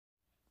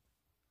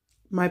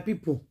My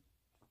people,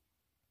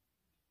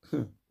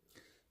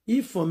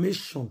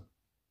 information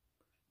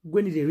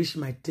when they reach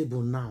my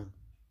table now,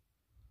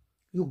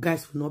 you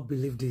guys will not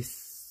believe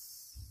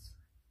this.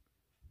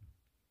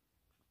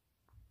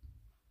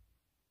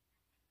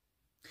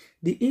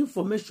 The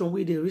information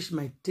when they reach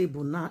my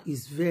table now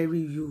is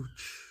very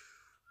huge.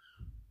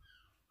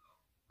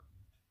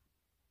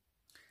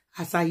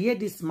 As I hear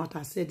this matter,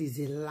 I said it's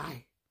a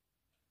lie.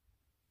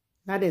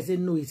 Now they say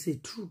no, it's a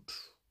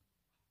truth.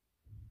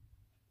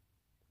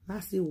 Now I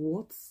say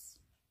what?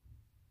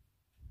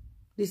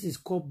 This is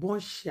called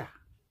Bonsha.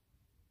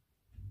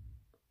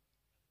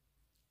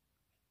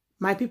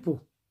 My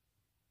people,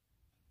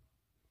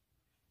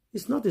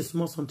 it's not a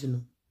small something.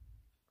 No.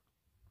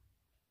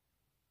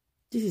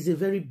 This is a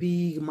very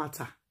big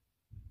matter.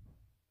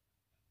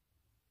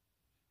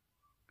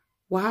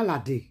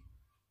 Wahala dey.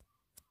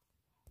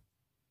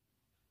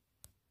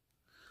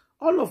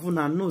 All of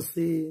una know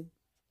say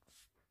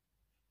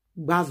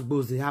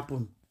gbas they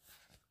happen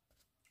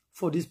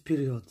for this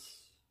period.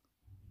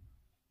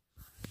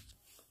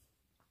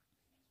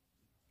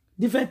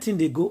 Different things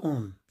they go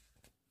on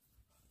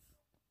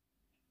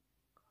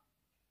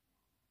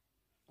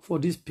for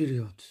this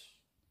period.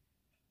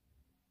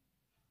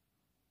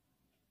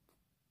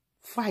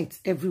 Fights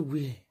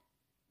everywhere.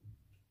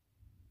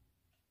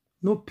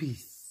 No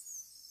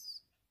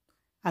peace.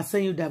 I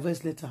send you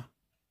divorce letter.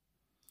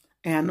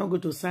 And I'm not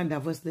going to sign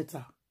divorce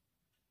letter.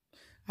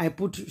 I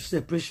put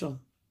separation.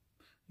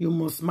 You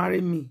must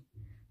marry me.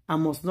 I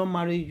must not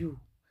marry you.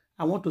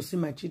 I want to see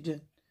my children.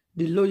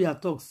 The lawyer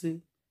talks,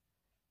 say.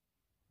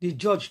 The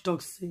judge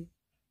talks, say.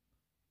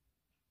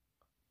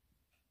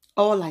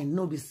 All I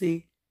know be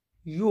say,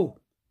 you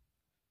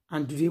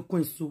and the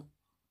Quinsu,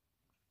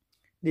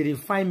 they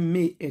find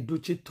me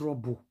edochie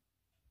trouble.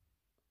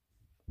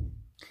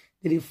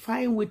 They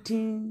find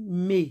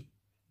waiting me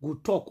go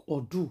talk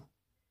or do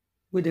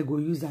where they go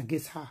use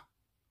against her.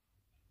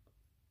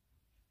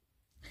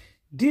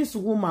 This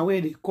woman where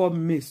they call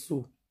me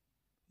so,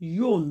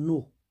 you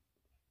know.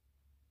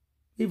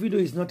 Even though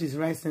it's not his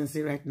right sense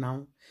right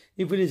now,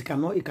 even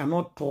though he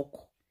cannot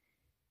talk,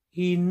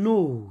 he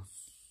knows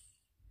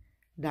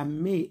that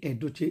May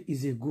Edochie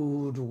is a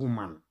good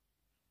woman.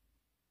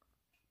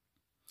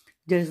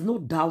 There is no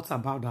doubt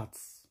about that.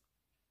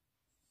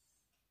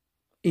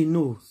 He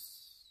knows.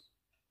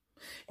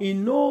 He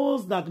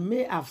knows that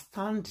May have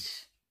stand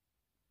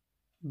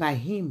by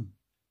him.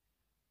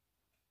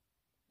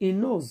 He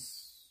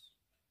knows.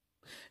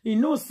 He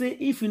knows, say,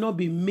 if he not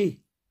be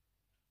May,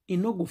 he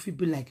not go fit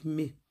be like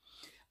May.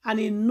 And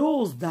he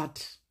knows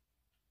that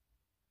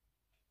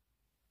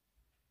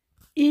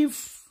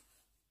if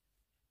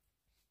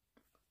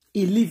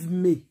he leave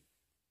May,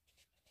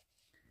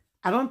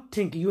 I don't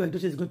think you and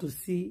Edochie is going to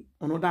see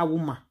another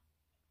woman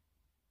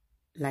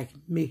like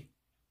May.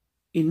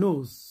 He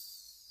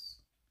knows.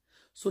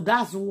 So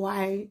that's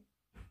why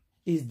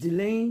he's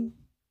delaying,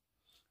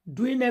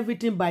 doing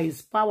everything by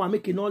his power,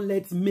 making not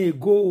let May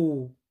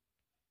go.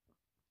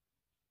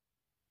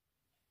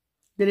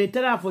 Then they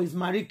tell her for his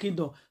married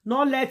kingdom,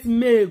 not let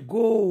May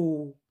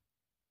go.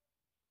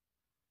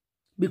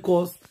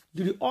 Because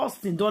Judy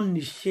Austin done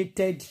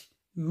initiated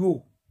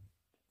you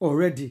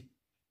already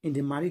in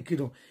the married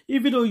kingdom.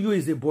 Even though you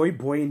is a boy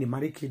in the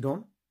married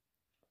kingdom,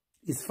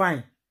 it's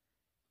fine.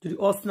 Judy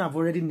Austin have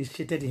already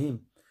initiated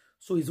him.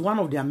 So he's one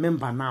of their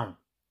members now.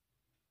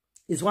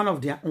 He's one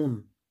of their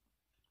own.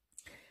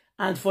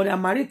 And for their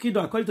married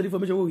kingdom, according to the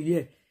information over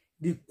here,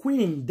 the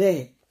queen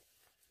there,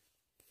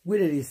 where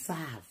they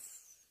serve,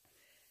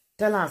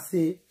 tell her,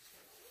 say,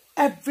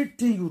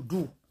 everything you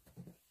do,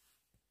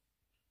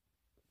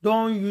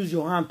 don't use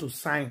your hand to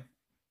sign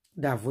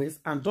that voice,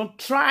 and don't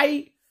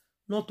try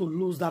not to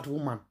lose that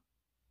woman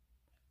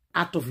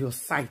out of your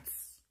sight.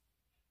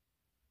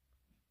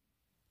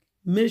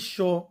 Make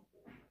sure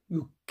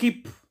you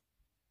keep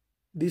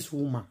this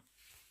woman.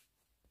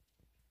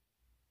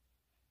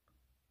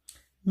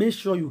 Make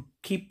sure you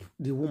keep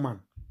the woman.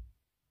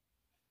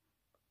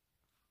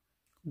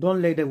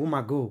 Don't let the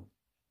woman go.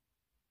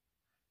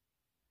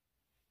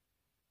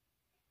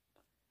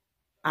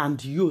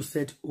 And you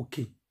said,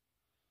 okay.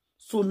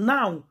 So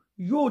now,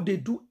 they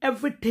do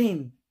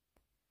everything.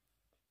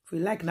 If you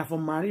like, na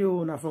from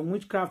Mario, na from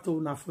witchcraft,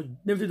 or na for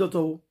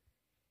davido,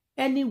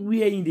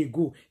 anywhere in they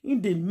go, in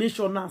the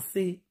mission now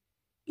say,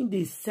 in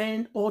they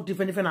send all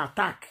different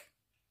attack,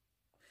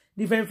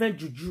 different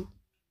juju,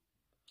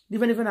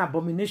 different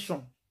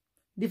abomination,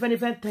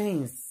 different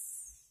things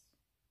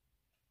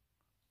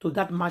to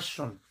that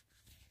mansion,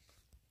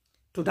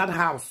 to that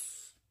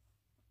house,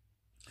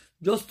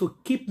 just to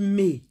keep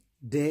me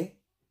there,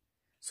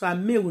 so I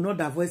May will not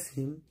divorce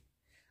him,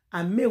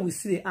 and May will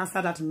see they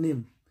answer that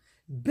name.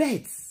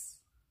 But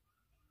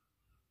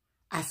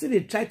I see they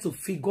try to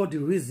figure the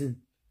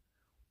reason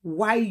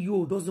why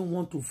you doesn't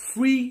want to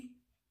free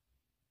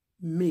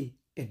May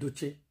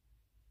Edochie.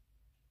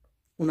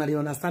 Una they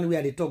understand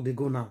where they talk they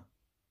go now.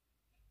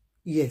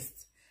 Yes.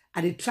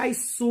 And they try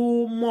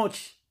so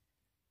much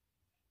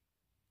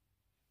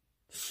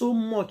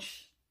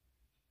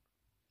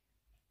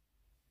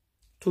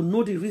to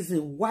know the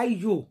reason why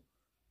you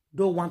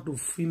don't want to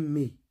free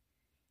me.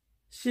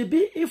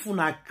 Shebi, if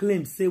una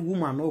claim say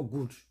woman not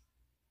good,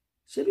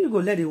 shebi you go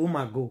let the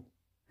woman go.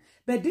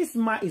 But this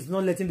man is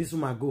not letting this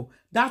woman go.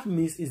 That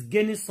means he's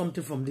gaining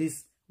something from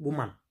this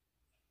woman.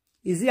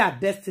 Is it her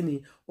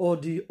destiny or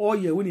the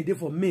oil when he did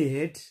for May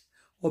head?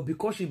 Or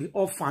because she be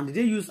orphan, did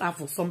they use her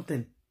for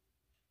something?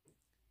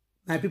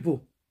 My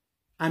people,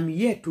 I'm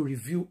here to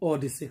review all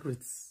the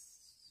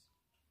secrets.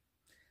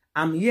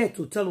 I'm here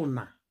to tell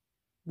una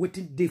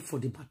waiting day for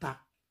the matter.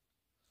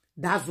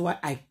 That's why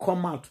I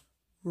come out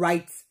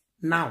right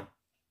now.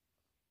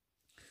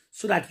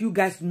 So that you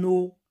guys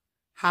know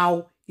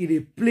how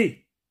it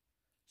play.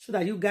 So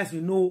that you guys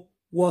will know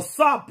what's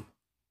up.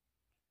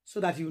 So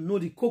that you know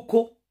the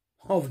cocoa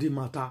of the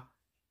matter.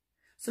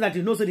 So that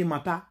you know so the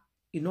matter,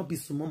 it not be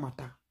small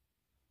matter.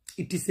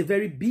 It is a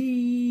very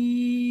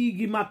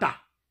big matter.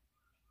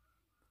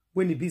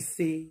 When it be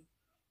say,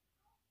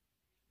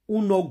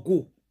 who no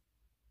go,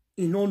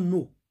 he no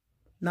know.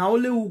 Now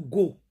only who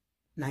go,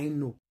 now he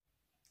know.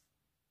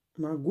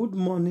 Now good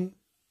morning,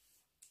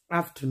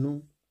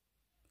 afternoon,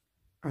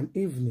 and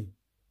evening.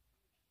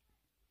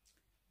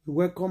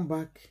 Welcome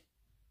back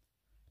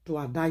to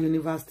Ajah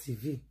Universe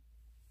TV.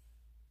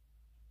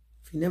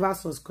 If you never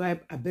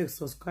subscribe, I beg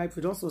subscribe. If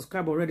you don't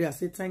subscribe already, I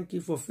say thank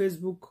you. For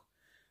Facebook,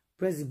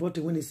 press the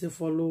button when you say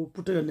follow.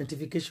 Put on your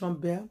notification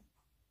bell.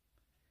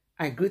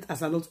 I greet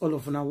as I salute all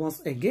of you now once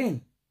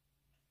again.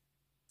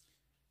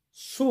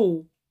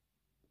 So,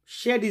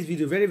 share this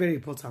video. Very, very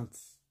important.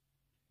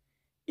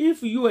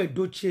 If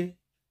Yuledochie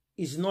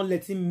is not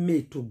letting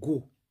me to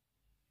go,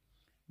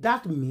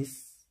 that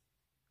means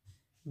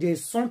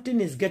there's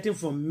something is getting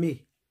from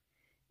me.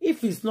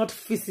 If it's not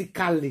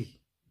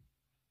physically,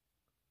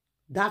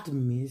 that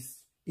means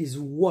is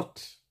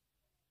what?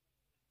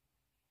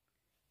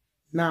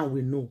 Now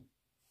we know.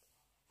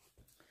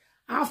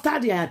 After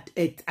the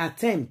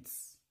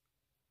attempts,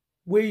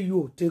 where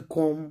you take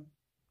home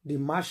the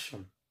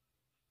Masion,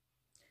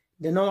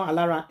 they not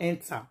allow her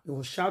enter. He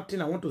was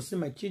shouting, I want to see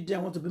my children,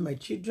 I want to be my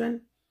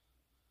children.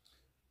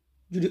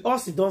 Judy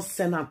also don't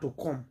send her to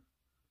come.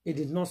 He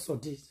did not so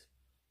this.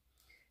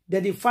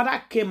 Then the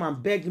father came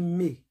and begged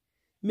me,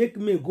 make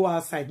me go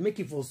outside, make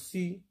it for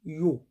see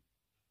you.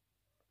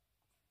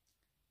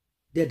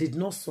 They did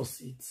not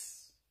succeed.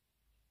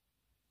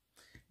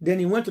 Then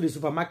he went to the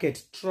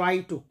supermarket,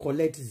 tried to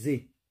collect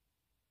Z.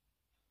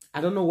 I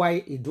don't know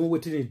why he do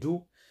what he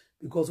do.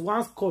 Because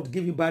once court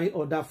give you body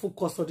order, full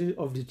custody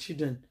of the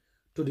children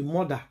to the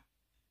mother,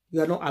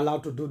 you are not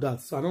allowed to do that.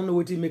 So I don't know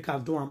what he make her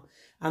do him.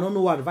 I don't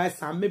know what advice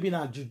her. Maybe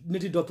not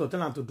native doctor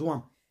tell her to do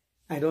him.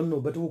 I don't know,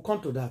 but we'll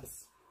come to that.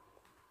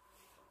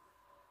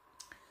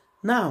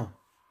 Now,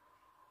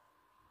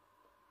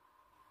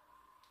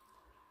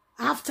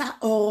 after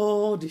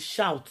all the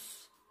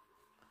shouts,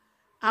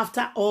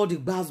 after all the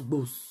bass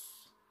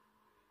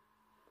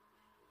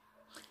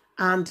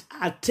and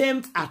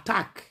attempt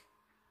attack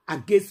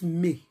against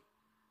me,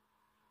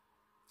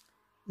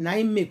 now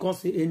he make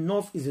us say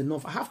enough is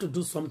enough. I have to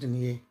do something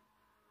here.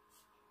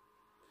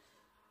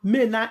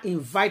 May now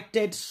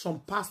invited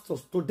some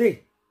pastors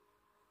today.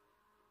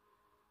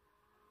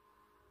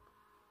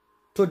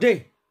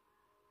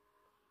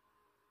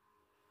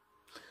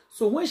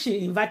 So when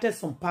she invited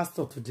some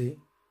pastor today,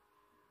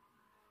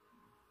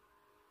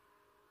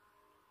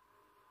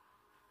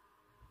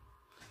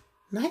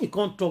 now he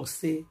can't talk,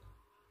 say,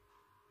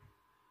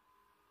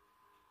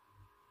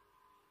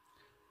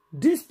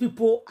 these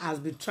people has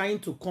been trying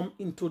to come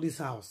into this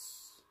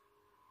house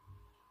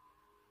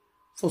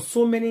for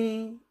so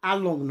many, how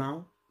long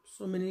now?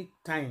 So many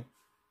time.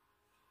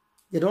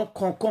 They don't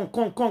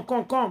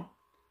come.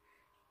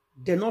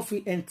 They not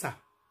free enter.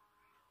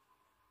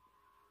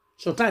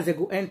 Sometimes they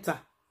go enter.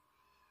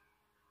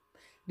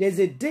 There's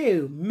a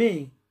day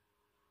May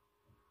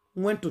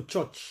went to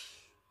church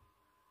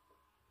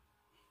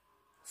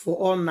for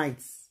all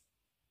nights.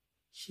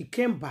 She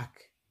came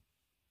back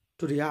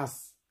to the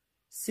house.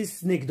 See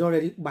snake don't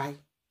already buy.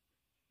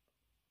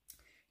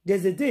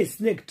 There's a day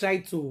snake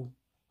tried to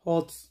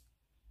hurt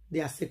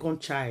their second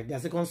child, their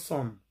second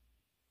son.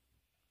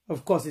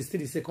 Of course, it's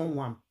still the second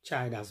one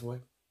child as well.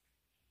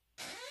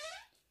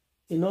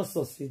 It not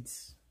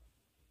succeeds.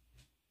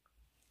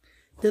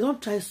 They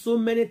don't try so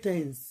many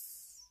things.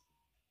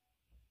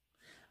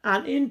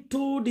 And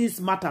into this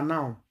matter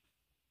now,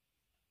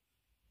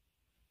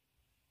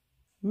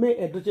 May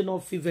Edochie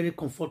not feel very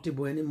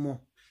comfortable anymore.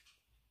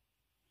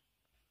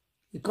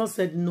 Because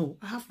said, no,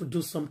 I have to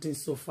do something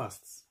so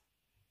fast.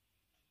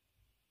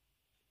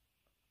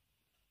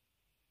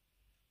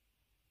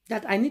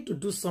 That I need to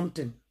do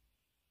something.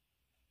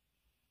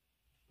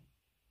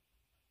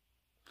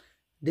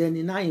 Then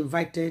he now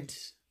invited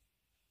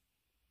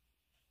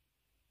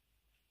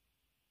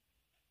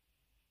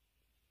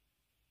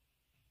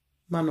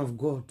man of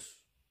God.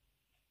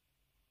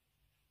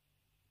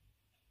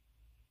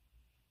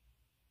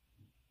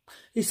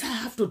 He said, I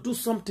have to do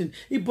something.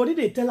 If body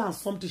they tell her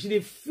something, she dey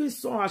feel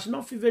so, she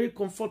not feel very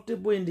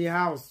comfortable in the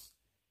house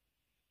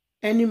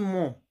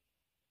anymore.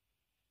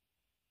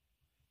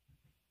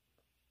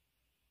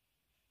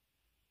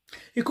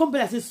 He come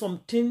back and say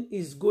something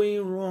is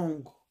going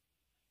wrong.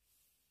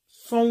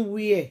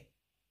 Somewhere.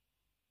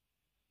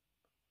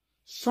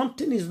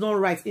 Something is not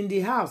right in the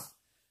house.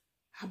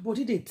 Her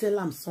body, they tell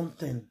him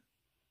something.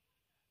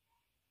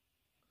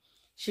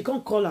 She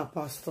can't call her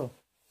pastor.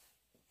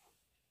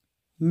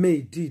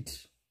 May did.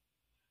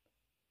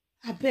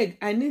 I beg,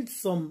 I need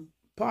some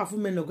powerful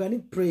men of God. I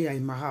need prayer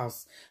in my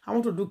house. I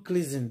want to do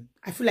cleansing.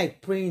 I feel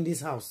like praying in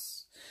this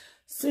house.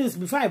 Since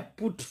before I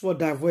put for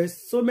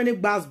divorce, so many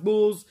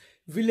basketballs,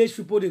 village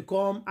people, they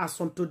come. As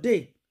from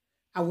today,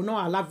 I will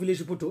not allow village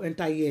people to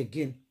enter here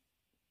again.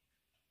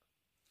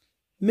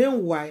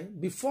 Meanwhile,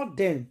 before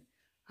then,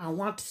 I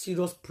want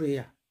serious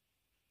prayer.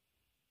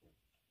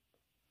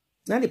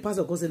 Now the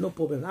pastor goes, no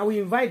problem. I will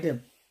invite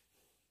them.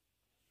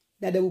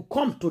 That they will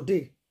come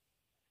today.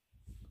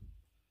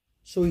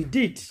 So he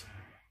did.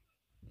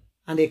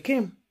 And they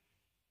came.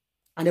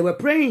 And they were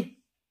praying.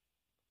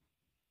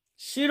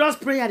 Serious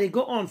prayer they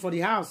go on for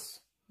the house.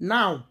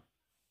 Now,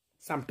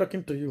 so I'm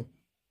talking to you.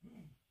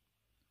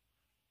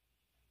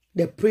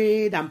 They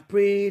prayed and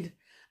prayed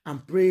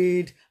and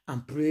prayed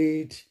and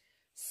prayed.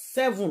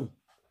 7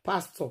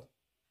 pastors.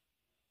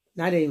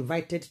 Now they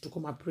invited to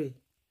come and pray.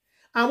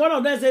 And one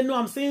of them said, no,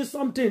 I'm saying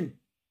something.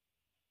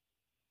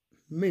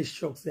 Me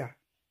shocks there.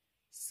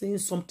 Saying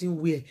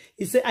something weird.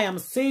 He said, I am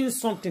saying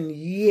something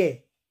here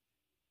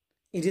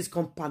in this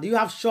compound. Do you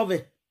have shovel?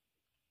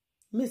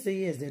 Me say,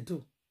 yes, they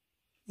do.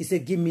 He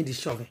said, give me the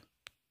shovel. He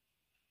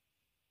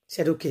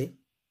said, okay.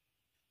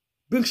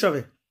 Bring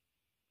shovel.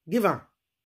 Give her.